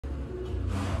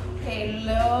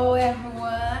Hello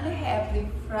everyone, happy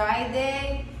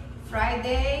Friday.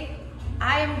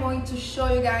 I am going to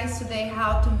show you guys today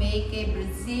how to make a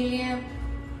Brazilian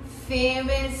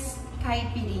famous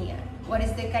caipirinha. What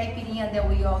is the caipirinha that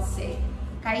we all say?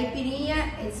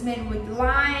 Caipirinha is made with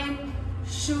lime,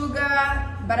 sugar,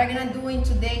 but I'm gonna do it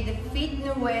today the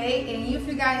fitness way, and if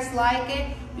you guys like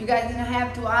it, you guys gonna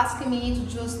have to ask me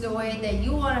to choose the way that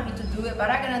you want me to do it, but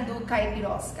I'm gonna do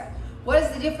Caipiroska. What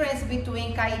is the difference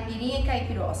between caipirinha and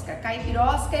Caipiroska?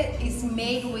 Caipiroska is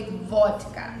made with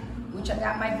vodka, which I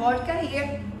got my vodka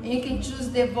here, and you can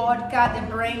choose the vodka,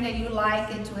 the brand that you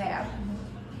like it to have.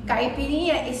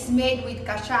 Caipirinha is made with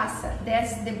cachaça.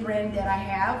 That's the brand that I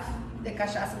have, the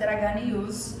cachaça that I'm gonna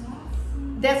use.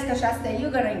 That's cachaça that you're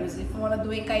gonna use if you wanna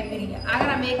do a caipirinha. I'm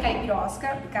gonna make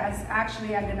Caipiroska because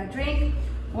actually I'm gonna drink.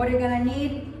 What you're gonna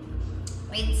need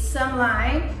is some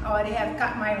lime. I already have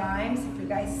cut my limes, if you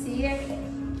guys see it.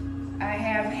 I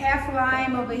have half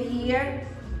lime over here.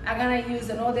 I'm gonna use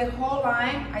another whole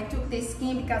lime. I took the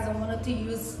skin because I wanted to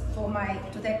use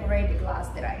to decorate the glass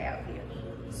that I have here.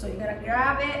 So you're gonna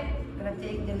grab it, you're gonna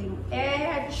take the little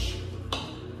edge.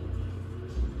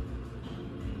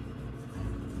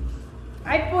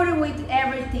 I put it with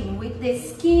everything, with the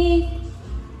skin,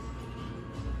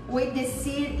 with the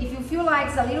seed. If you feel like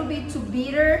it's a little bit too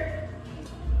bitter,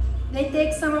 then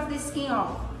take some of the skin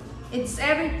off. It's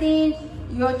everything,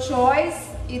 your choice.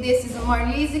 This is a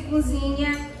Marlise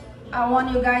Cozinha. I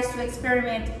want you guys to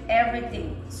experiment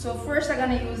everything. So first I'm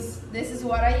gonna use, this is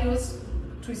what I use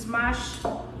to smash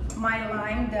my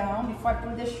lime down before I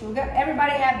put the sugar.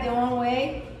 Everybody have their own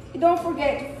way. And don't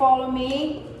forget to follow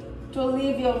me, to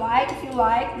leave your like if you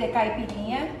like the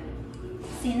caipirinha.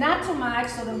 See, not too much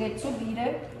so don't get too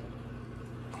bitter.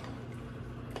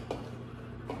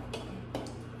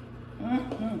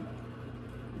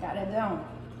 Got it down.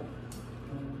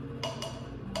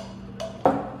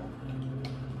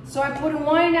 So I put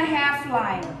 1.5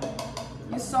 lime.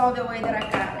 You saw the way that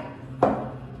I got it.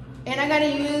 And I'm gonna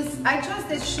use, I chose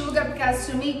this sugar because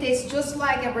to me it tastes just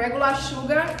like a regular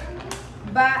sugar,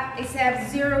 but it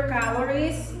has 0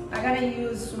 calories. I'm gonna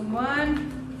use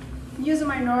use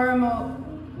my normal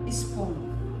spoon.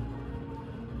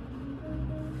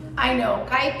 I know,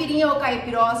 caipirinha or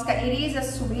Caipiroska, it is a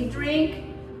sweet drink,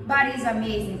 but it's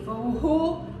amazing. For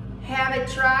who haven't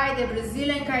tried the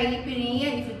Brazilian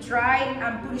caipirinha, if you try,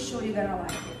 I'm pretty sure you're gonna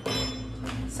like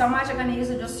it. So much I'm gonna use,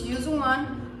 I just use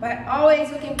one, but always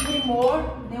you can put more.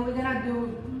 Then we're gonna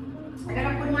do, I'm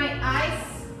gonna put my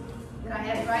ice that I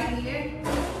have right here.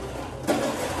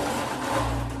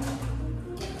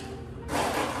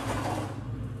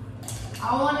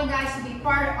 I want you guys to be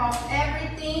part of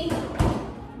everything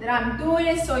that I'm doing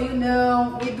it, so you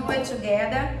know we do it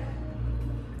together.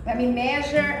 Let me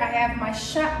measure. I have my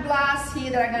shot glass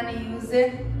here that I'm gonna use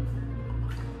it.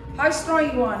 How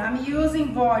strong you want? I'm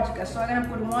using vodka, so I'm gonna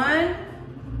put 1,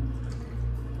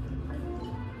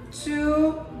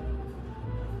 2,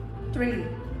 3.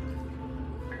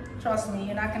 Trust me,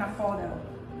 you're not gonna fall down.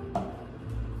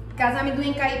 Because I'm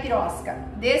doing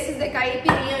Caipiroska. This is the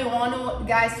caipirinha. I want you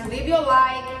guys to leave your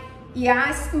like. You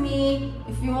ask me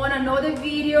if you want another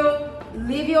video.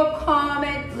 Leave your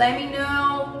comment. Let me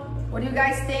know what you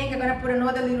guys think. I'm gonna put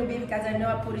another little bit because I know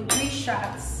I put 3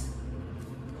 shots.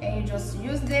 And you just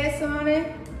use this on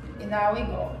it. And now we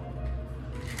go.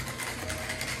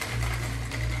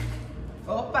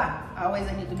 Opa! Always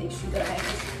I need to make sure that I have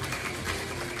this.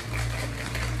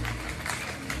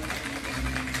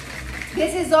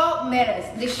 This is all matters.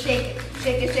 Just shake it.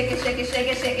 Shake it, shake it, shake it, shake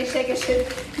it, shake it, shake it, shake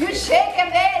it. You shake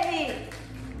it, baby!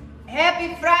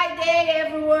 Happy Friday,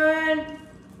 everyone!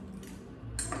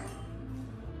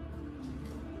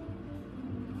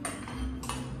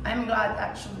 I'm glad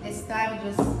actually this style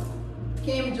just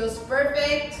came just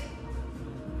perfect.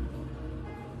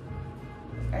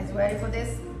 Guys, ready for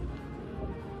this?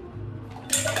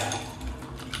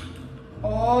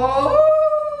 Oh!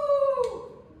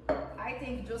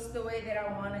 Just the way that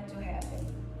I want it to happen.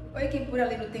 Or you can put a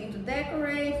little thing to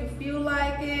decorate if you feel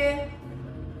like it.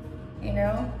 You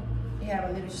know, you have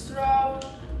a little straw.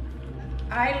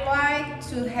 I like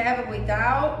to have it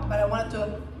without, but I want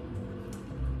to,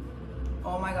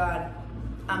 oh my God,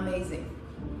 amazing.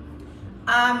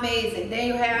 Amazing. Then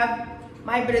you have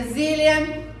my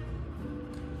Brazilian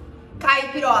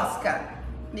Caipiroska,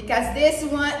 because this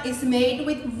one is made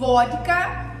with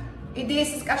vodka.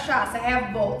 This is cachaça, I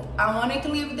have both. I wanted to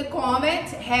leave the comment.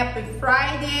 Happy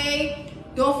Friday.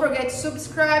 Don't forget to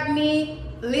subscribe me,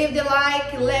 leave the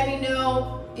like, let me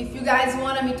know if you guys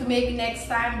want me to make next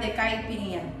time the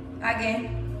caipirinha.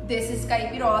 Again, this is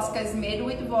Caipiroska, it's made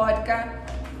with vodka.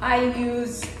 I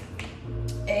use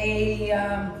a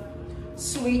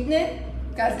sweetened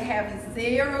because it has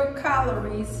 0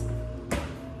 calories.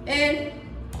 And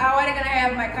I already gonna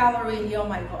have my calorie here on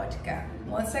my vodka.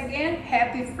 Once again,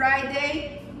 happy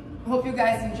Friday. Hope you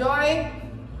guys enjoy.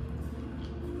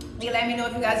 And let me know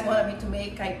if you guys want me to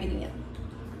make caipirinha.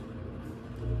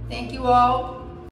 Thank you all.